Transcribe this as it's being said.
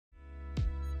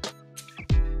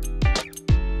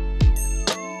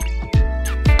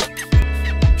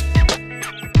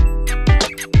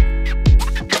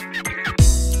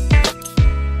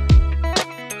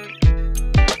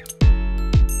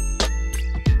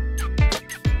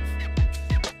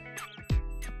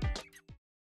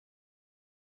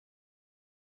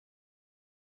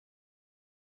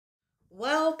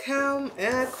Welcome,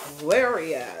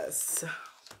 Aquarius.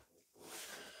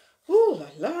 Ooh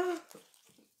la la.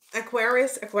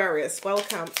 Aquarius,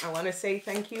 welcome. I want to say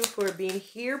thank you for being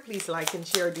here. Please like and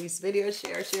share these videos.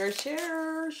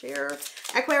 Share.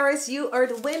 Aquarius, you are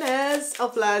the winners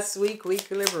of last weekly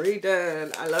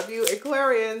reading. I love you,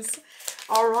 Aquarians.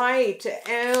 All right.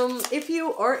 If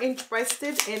you are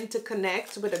interested in to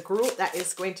connect with a group that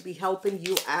is going to be helping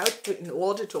you out in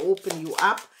order to open you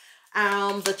up,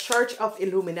 the Church of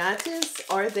Illuminatis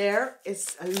are there.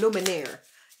 It's a luminaire.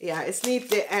 Yeah, it's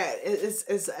neat.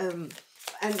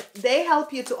 And they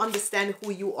help you to understand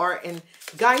who you are and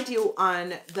guide you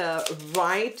on the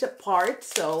right part.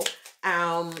 So,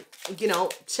 you know,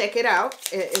 check it out.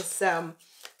 It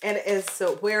is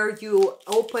where you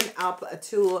open up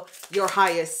to your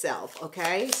highest self.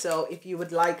 Okay, so if you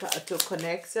would like to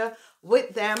connect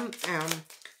with them,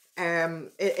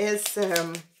 it is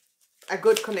a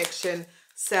good connection.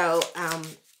 So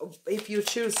if you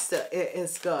choose to, it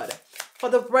is good. For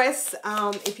the rest,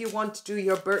 if you want to do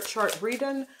your birth chart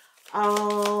reading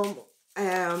and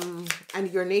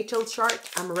your natal chart,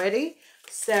 I'm ready.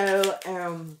 So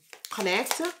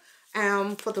connect.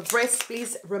 For the rest,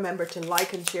 please remember to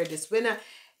like and share this winner.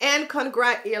 And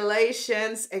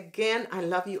congratulations again. I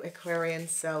love you, Aquarians.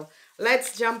 So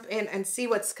let's jump in and see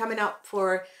what's coming up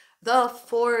for the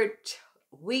 4th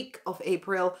week of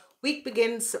April. Week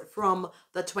begins from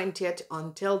the 20th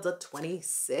until the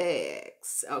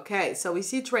 26th. Okay, so we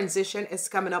see transition is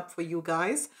coming up for you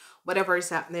guys. Whatever is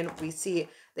happening, we see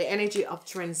the energy of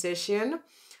transition.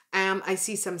 I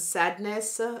see some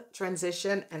sadness,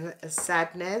 transition and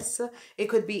sadness. It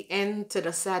could be into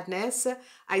the sadness.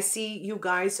 I see you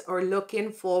guys are looking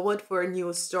forward for a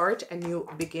new start, a new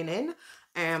beginning.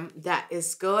 That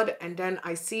is good. And then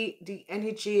I see the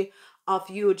energy of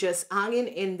you just hanging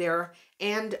in there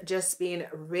and just being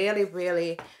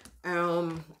really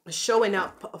showing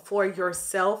up for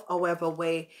yourself however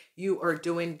way you are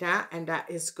doing that, and that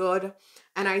is good.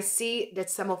 And I see that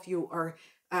some of you are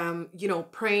you know,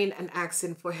 praying and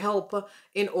asking for help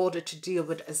in order to deal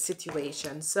with a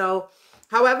situation. So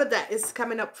however that is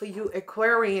coming up for you,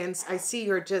 Aquarians, I see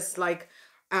you're just like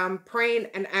praying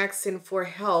and asking for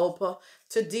help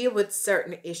to deal with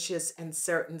certain issues and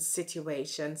certain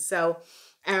situations. So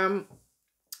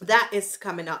that is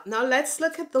coming up. Now let's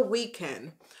look at the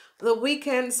weekend. The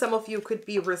weekend, some of you could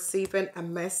be receiving a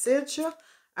message,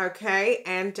 okay,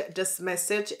 and this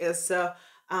message is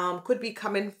could be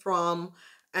coming from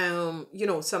you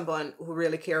know, someone who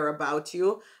really care about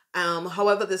you.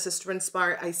 However this is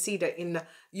transpired, I see that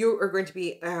you are going to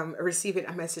be receiving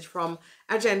a message from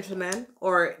a gentleman,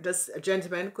 or this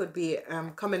gentleman could be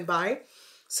coming by.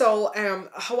 So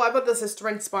however this is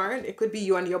transpiring, it could be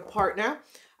you and your partner.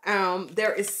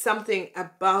 There is something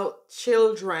about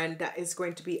children that is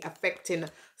going to be affecting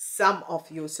some of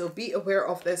you. So be aware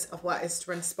of this, of what is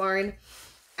transpiring.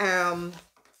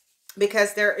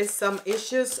 Because there is some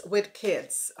issues with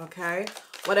kids, okay?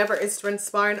 Whatever is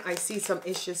transpiring, I see some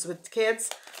issues with kids.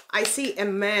 I see a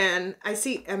man, I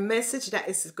see a message that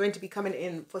is going to be coming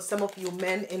in for some of you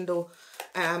men in the,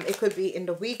 it could be in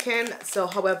the weekend. So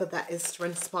however that is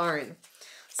transpiring.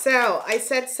 So I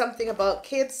said something about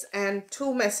kids and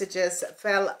 2 messages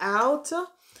fell out.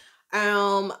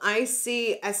 I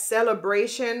see a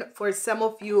celebration for some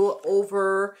of you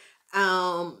over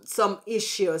some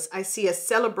issues. I see a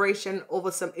celebration over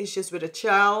some issues with a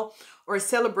child, or a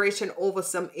celebration over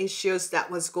some issues that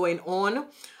was going on.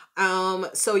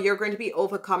 So you're going to be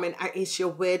overcoming an issue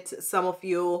with some of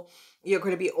you. You're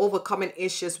going to be overcoming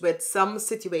issues with some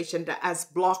situation that has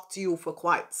blocked you for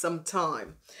quite some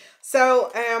time. So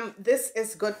this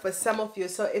is good for some of you.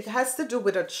 So it has to do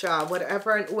with a child,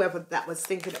 whatever and whoever that was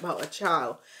thinking about a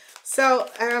child. So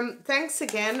thanks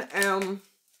again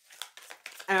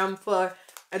for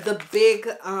the big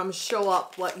show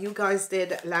up what you guys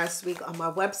did last week on my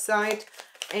website.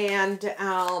 And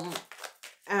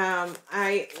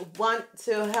I want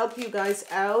to help you guys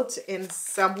out in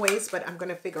some ways, but I'm going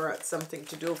to figure out something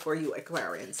to do for you,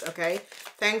 Aquarians. Okay,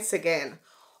 thanks again.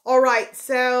 All right,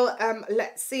 so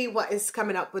let's see what is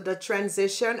coming up with the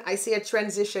transition. I see a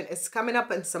transition is coming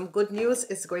up and some good news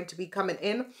is going to be coming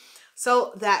in.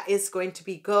 So that is going to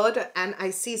be good. And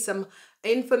I see some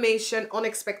information,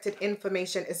 unexpected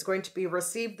information is going to be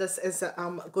received. This is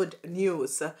good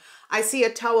news. I see a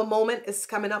tower moment is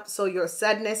coming up. So your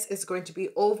sadness is going to be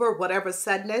over. Whatever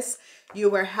sadness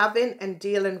you were having and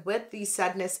dealing with, the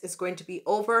sadness is going to be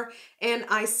over. And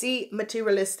I see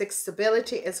materialistic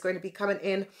stability is going to be coming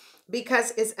in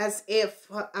because it's as if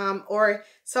or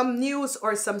some news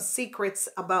or some secrets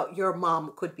about your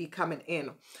mom could be coming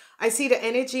in. I see the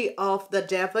energy of the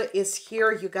devil is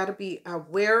here. You got to be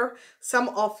aware. Some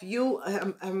of you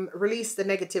release the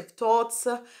negative thoughts.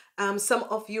 Some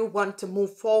of you want to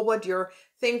move forward. You're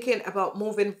thinking about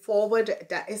moving forward.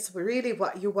 That is really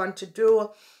what you want to do,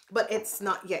 but it's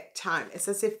not yet time. It's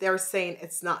as if they're saying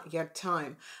it's not yet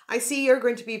time. I see you're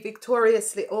going to be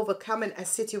victoriously overcoming a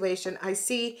situation. I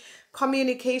see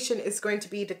communication is going to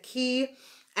be the key,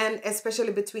 and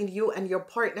especially between you and your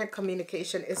partner,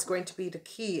 communication is going to be the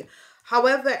key.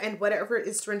 However, and whatever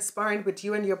is transpiring with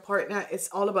you and your partner, it's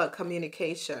all about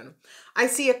communication. I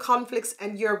see a conflict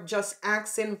and you're just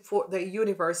asking for the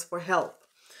universe for help.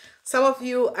 Some of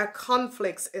you are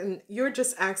conflicts and you're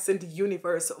just asking the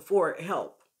universe for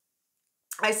help.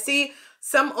 I see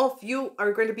some of you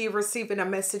are going to be receiving a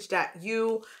message that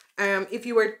you, if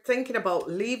you were thinking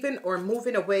about leaving or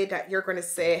moving away, that you're going to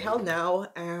say, hell no,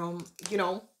 you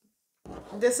know,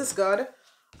 this is good.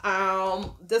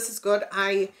 This is good.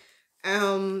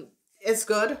 It's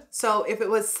good. So if it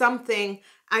was something,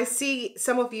 I see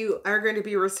some of you are going to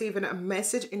be receiving a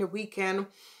message in the weekend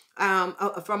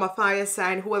from a fire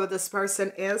sign, whoever this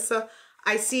person is.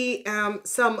 I see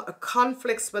some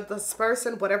conflicts with this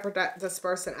person, whatever that this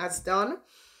person has done,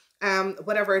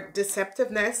 whatever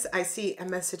deceptiveness. I see a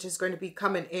message is going to be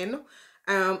coming in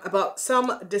about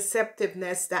some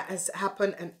deceptiveness that has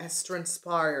happened and has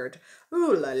transpired.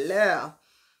 Ooh la la.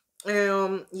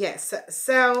 Yes.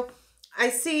 So I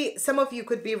see some of you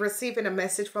could be receiving a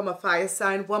message from a fire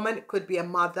sign woman. It could be a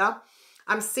mother.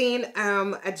 I'm seeing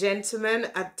a gentleman,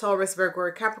 a Taurus, Virgo,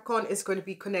 or Capricorn is going to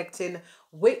be connecting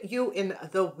with you in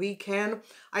the weekend.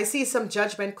 I see some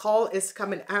judgment call is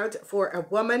coming out for a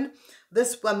woman.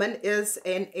 This woman is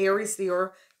an Aries,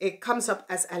 Leo. It comes up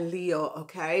as a Leo,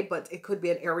 okay? But it could be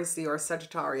an Aries, Leo, or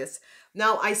Sagittarius.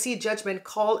 Now, I see judgment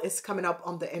call is coming up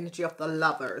on the energy of the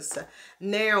lovers.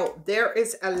 Now, there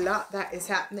is a lot that is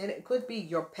happening. It could be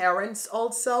your parents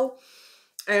also,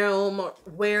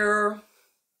 where...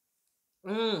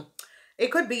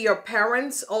 It could be your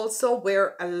parents also,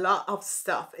 where a lot of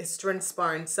stuff is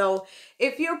transpiring. So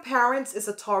if your parents is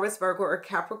a Taurus, Virgo, or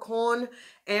Capricorn,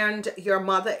 and your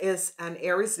mother is an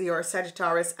Aries, Leo, or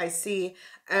Sagittarius, I see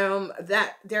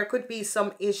that there could be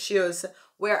some issues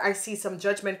where I see some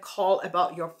judgment call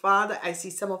about your father. I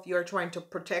see some of you are trying to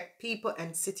protect people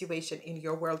and situation in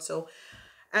your world. So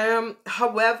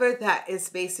however that is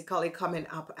basically coming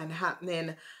up and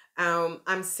happening,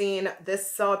 I'm seeing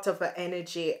this sort of an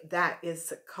energy that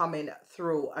is coming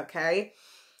through, okay?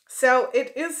 So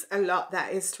it is a lot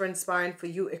that is transpiring for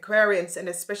you, Aquarians, and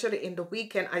especially in the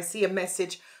weekend, I see a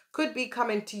message could be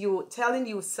coming to you, telling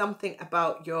you something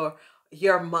about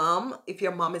your mom, if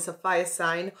your mom is a fire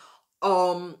sign,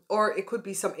 or it could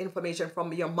be some information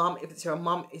from your mom if it's your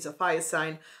mom is a fire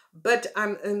sign. But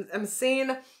I'm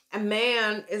seeing a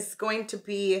man is going to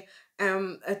be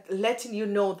letting you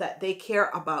know that they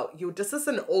care about you. This is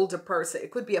an older person.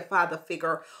 It could be a father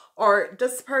figure, or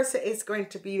this person is going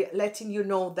to be letting you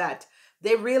know that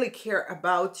they really care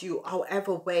about you,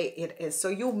 however way it is. So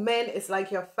you men, it's like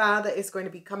your father is going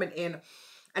to be coming in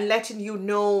and letting you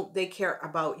know they care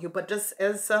about you. But this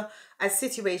is a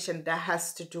situation that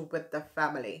has to do with the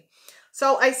family.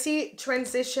 So I see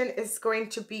transition is going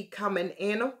to be coming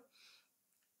in.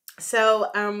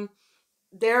 So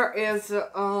there is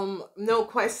no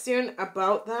question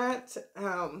about that.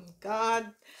 God,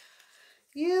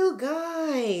 you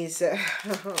guys.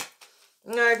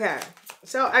 Okay,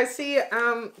 so I see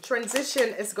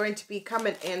transition is going to be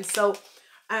coming in. So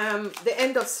the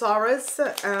end of sorrows,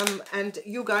 and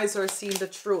you guys are seeing the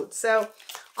truth. So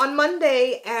on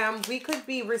Monday, we could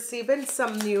be receiving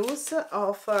some news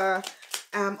of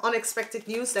unexpected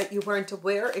news that you weren't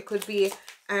aware. It could be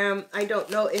I don't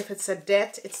know if it's a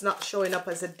debt. It's not showing up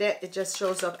as a debt. It just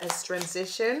shows up as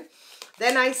transition.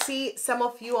 Then I see some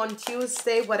of you on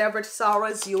Tuesday, whatever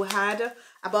sorrows you had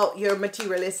about your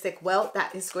materialistic wealth,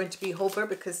 that is going to be over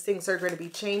because things are going to be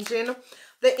changing.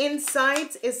 The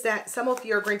insight is that some of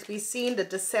you are going to be seeing the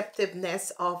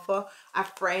deceptiveness of a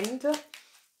friend,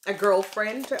 a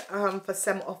girlfriend, for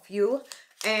some of you.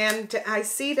 And I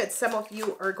see that some of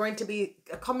you are going to be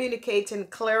communicating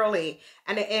clearly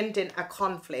and ending a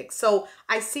conflict. So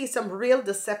I see some real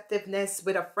deceptiveness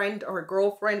with a friend or a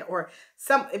girlfriend, or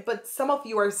but some of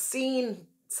you are seeing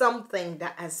something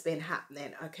that has been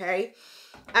happening, okay?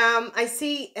 I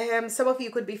see some of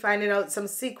you could be finding out some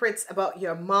secrets about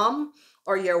your mom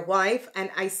or your wife,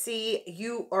 and I see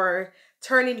you are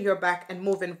turning your back and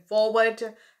moving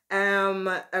forward.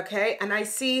 Okay, and I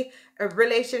see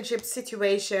relationship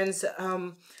situations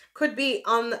could be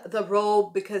on the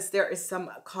road because there is some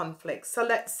conflict. So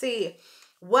let's see,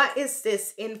 what is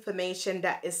this information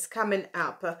that is coming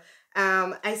up?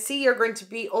 I see you're going to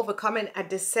be overcoming a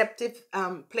deceptive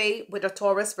play with a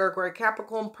Taurus, Virgo, or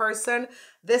Capricorn person.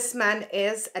 This man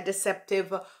is a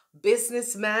deceptive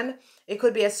businessman. It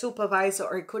could be a supervisor,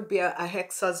 or it could be a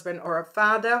ex-husband or a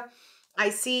father. I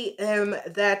see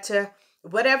that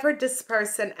whatever this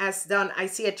person has done, I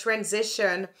see a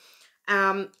transition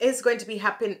is going to be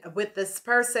happening with this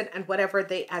person and whatever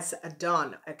they has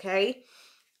done. Okay,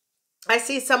 I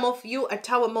see some of you, a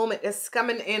tower moment is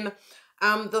coming in.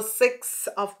 The Six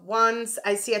of Wands,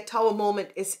 I see a tower moment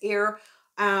is here.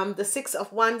 The Six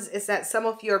of Wands is that some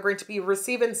of you are going to be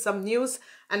receiving some news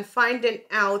and finding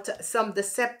out some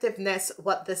deceptiveness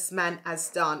what this man has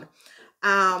done.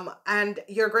 And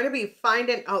you're going to be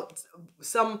finding out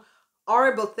some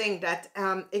horrible thing that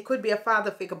it could be a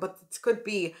father figure, but it could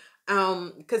be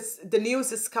because the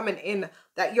news is coming in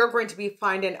that you're going to be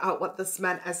finding out what this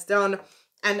man has done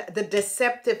and the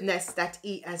deceptiveness that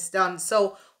he has done.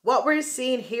 So what we're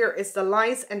seeing here is the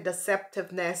lies and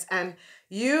deceptiveness, and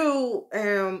you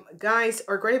guys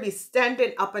are going to be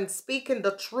standing up and speaking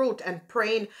the truth and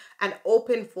praying and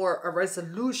open for a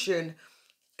resolution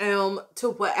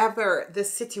to whatever the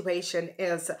situation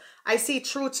is. I see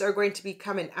truths are going to be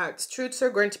coming out. Truths are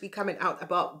going to be coming out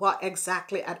about what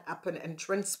exactly had happened and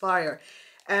transpired.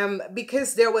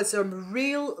 Because there was a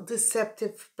real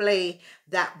deceptive play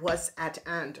that was at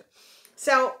hand.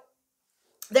 So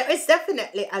there is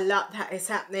definitely a lot that is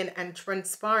happening and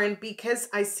transpiring, because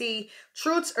I see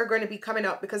truths are going to be coming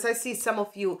up, because I see some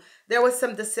of you, there was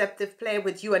some deceptive play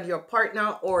with you and your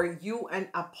partner, or you and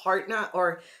a partner,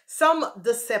 or some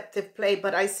deceptive play,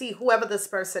 but I see whoever this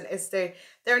person is,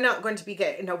 they're not going to be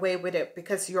getting away with it,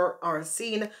 because you are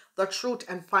seeing the truth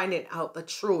and finding out the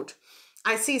truth.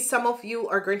 I see some of you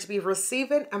are going to be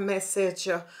receiving a message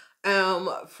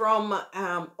from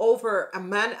over a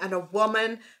man and a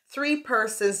woman, three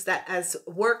persons that has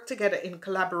worked together in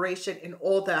collaboration in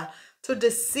order to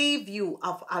deceive you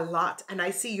of a lot. And I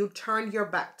see you turn your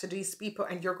back to these people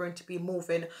and you're going to be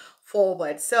moving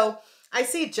forward. So I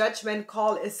see judgment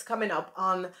call is coming up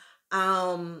on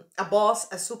a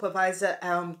boss, a supervisor,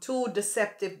 two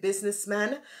deceptive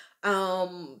businessmen.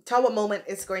 Tower moment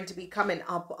is going to be coming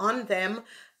up on them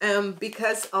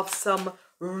because of some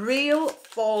real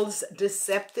false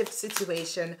deceptive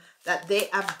situation that they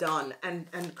have done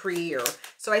and create.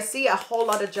 So I see a whole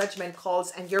lot of judgment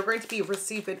calls, and you're going to be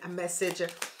receiving a message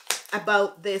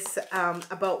about this,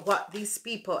 about what these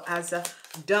people has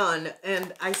done,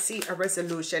 and I see a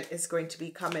resolution is going to be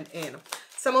coming in.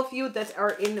 Some of you that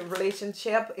are in a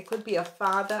relationship, it could be a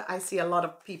father. I see a lot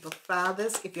of people,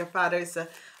 fathers. If your father is a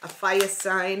fire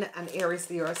sign, an Aries,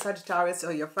 Leo, or Sagittarius,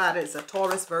 or your father is a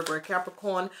Taurus, Virgo, or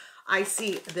Capricorn, I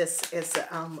see this is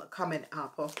coming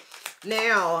up.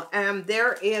 Now,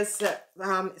 there is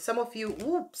some of you,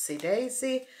 whoopsie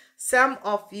daisy, some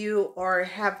of you are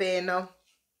having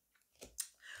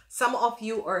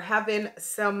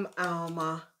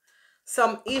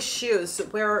some issues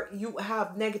where you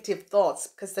have negative thoughts,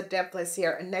 because the devil is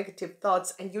here, and negative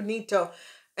thoughts, and you need to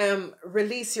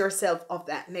release yourself of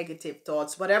that negative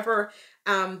thoughts. Whatever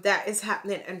that is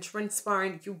happening and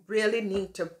transpiring, you really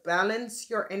need to balance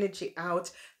your energy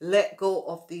out, let go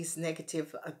of these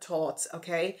negative thoughts.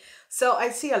 Okay, so I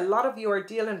see a lot of you are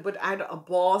dealing with either a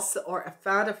boss or a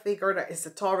father figure that is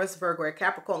a Taurus, Virgo, or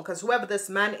Capricorn, because whoever this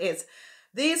man is,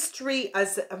 these three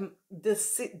has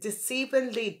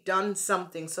deceivingly done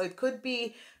something. So it could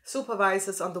be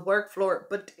supervisors on the work floor,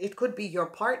 but it could be your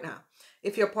partner.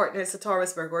 If your partner is a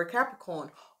Taurus, Virgo, or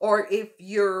Capricorn, or if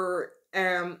your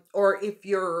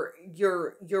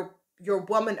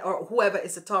woman or whoever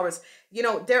is a Taurus, you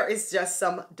know, there is just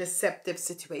some deceptive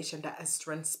situation that has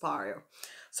transpired.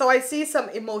 So I see some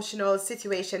emotional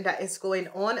situation that is going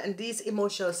on, and these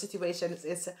emotional situations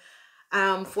is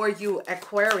for you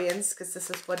Aquarians, because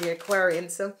this is for the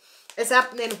Aquarians. So it's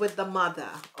happening with the mother.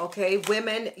 Okay,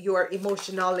 women, you are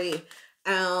emotionally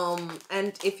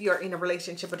and if you're in a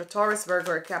relationship with a Taurus,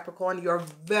 Virgo, or Capricorn, you're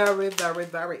very, very,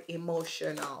 very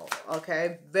emotional.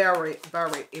 Okay, very,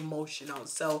 very emotional.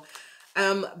 So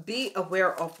be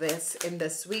aware of this in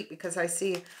this week, because I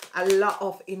see a lot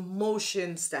of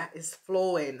emotions that is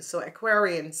flowing. So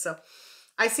Aquarians, so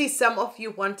I see some of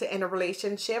you want to end a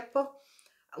relationship,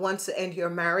 want to end your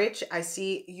marriage. I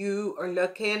see you are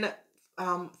looking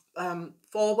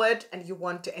forward and you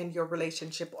want to end your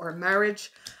relationship or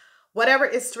marriage. Whatever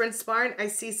is transpiring, I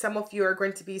see some of you are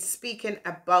going to be speaking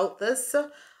about this.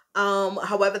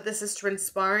 However this is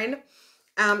transpiring,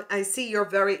 I see you're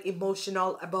very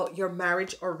emotional about your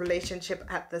marriage or relationship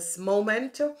at this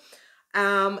moment.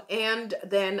 And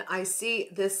then I see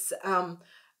this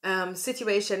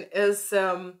situation is,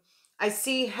 I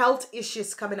see health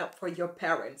issues coming up for your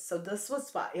parents. So this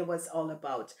was what it was all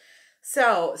about.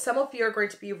 So some of you are going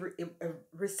to be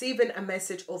receiving a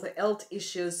message over health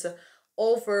issues,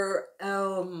 over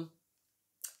a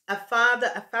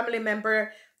father, a family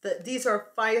member. These are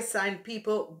fire sign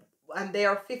people, and they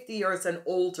are 50 years and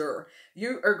older.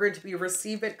 You are going to be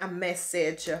receiving a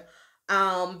message.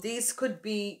 These could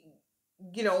be,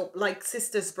 you know, like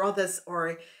sisters, brothers,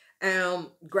 or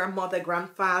grandmother,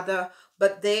 grandfather,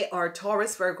 but they are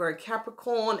Taurus, Virgo,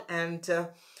 Capricorn, and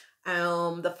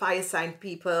the fire sign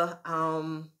people,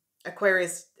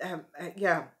 Aquarius,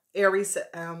 yeah, Aries,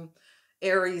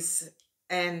 Aries,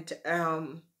 and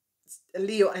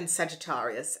Leo and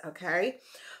Sagittarius. Okay,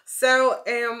 so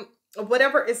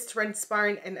whatever is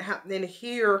transpiring and happening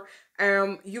here,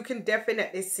 you can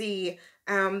definitely see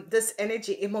this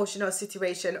energy, emotional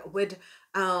situation with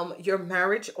your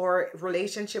marriage or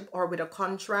relationship, or with a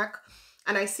contract.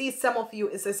 And I see some of you,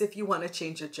 it's as if you want to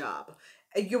change a job,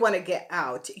 you want to get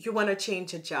out, you want to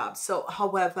change a job. So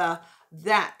however,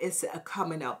 that is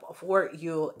coming up for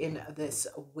you in this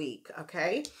week.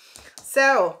 Okay,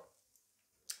 so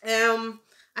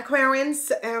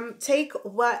Aquarians, take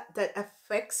what that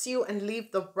affects you and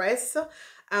leave the rest.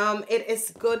 It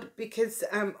is good because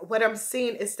what I'm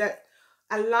seeing is that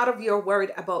a lot of you are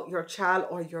worried about your child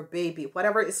or your baby.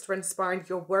 Whatever is transpiring,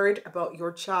 you're worried about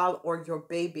your child or your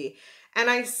baby. And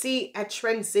I see a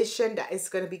transition that is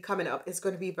going to be coming up. It's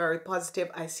going to be very positive.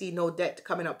 I see no debt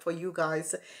coming up for you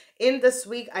guys. In this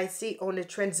week, I see only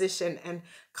transition, and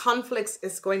conflicts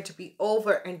is going to be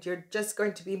over, and you're just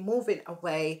going to be moving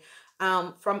away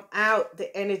from out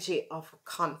the energy of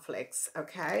conflicts.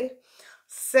 Okay,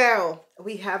 so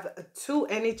we have two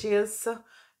energies,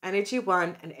 energy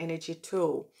 1 and energy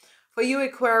 2. For you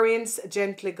Aquarians,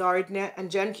 gently gardener, and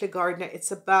gently gardener,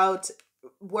 it's about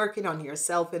working on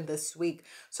yourself in this week.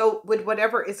 So with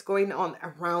whatever is going on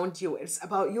around you, it's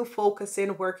about you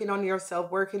focusing, working on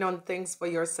yourself, working on things for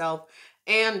yourself,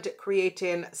 and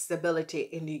creating stability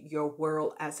in your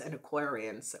world as an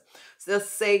Aquarian. So the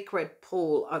sacred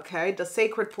pool, okay? The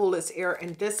sacred pool is here,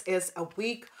 and this is a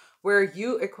week where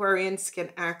you Aquarians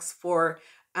can ask for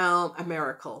a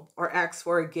miracle, or ask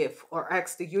for a gift, or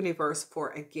ask the universe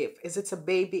for a gift. Is it a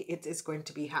baby? It is going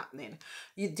to be happening.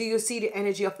 Do you see the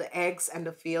energy of the eggs and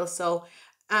the field? So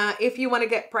if you want to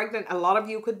get pregnant, a lot of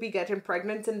you could be getting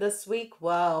pregnant in this week.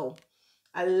 Wow,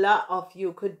 a lot of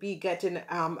you could be getting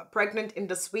pregnant in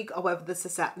this week. However, this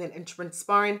is happening and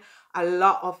transpiring, a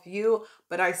lot of you,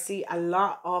 but I see a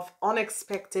lot of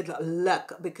unexpected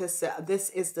luck, because this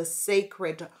is the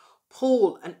sacred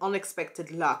pool, and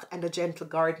unexpected luck, and a gentle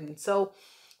garden. So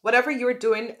whatever you're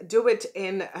doing, do it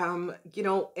in you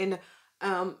know, in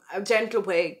a gentle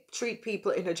way. Treat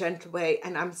people in a gentle way,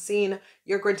 and I'm seeing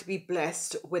you're going to be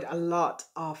blessed with a lot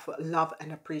of love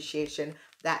and appreciation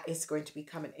that is going to be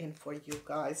coming in for you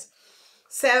guys.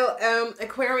 So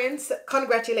Aquarians,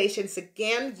 congratulations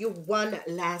again, you won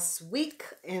last week,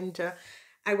 and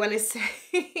I want to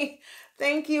say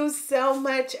thank you so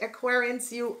much,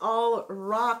 Aquarians. You all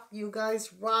rock. You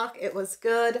guys rock. It was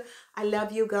good. I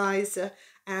love you guys.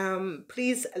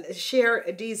 Please share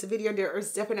these videos. There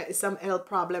is definitely some health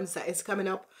problems that is coming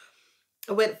up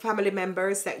with family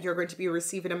members that you're going to be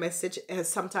receiving a message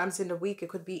sometimes in the week. It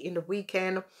could be in the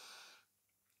weekend.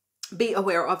 Be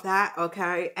aware of that,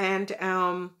 okay? And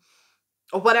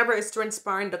whatever is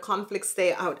transpiring, the conflict,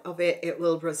 stay out of it. It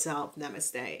will resolve.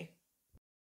 Namaste.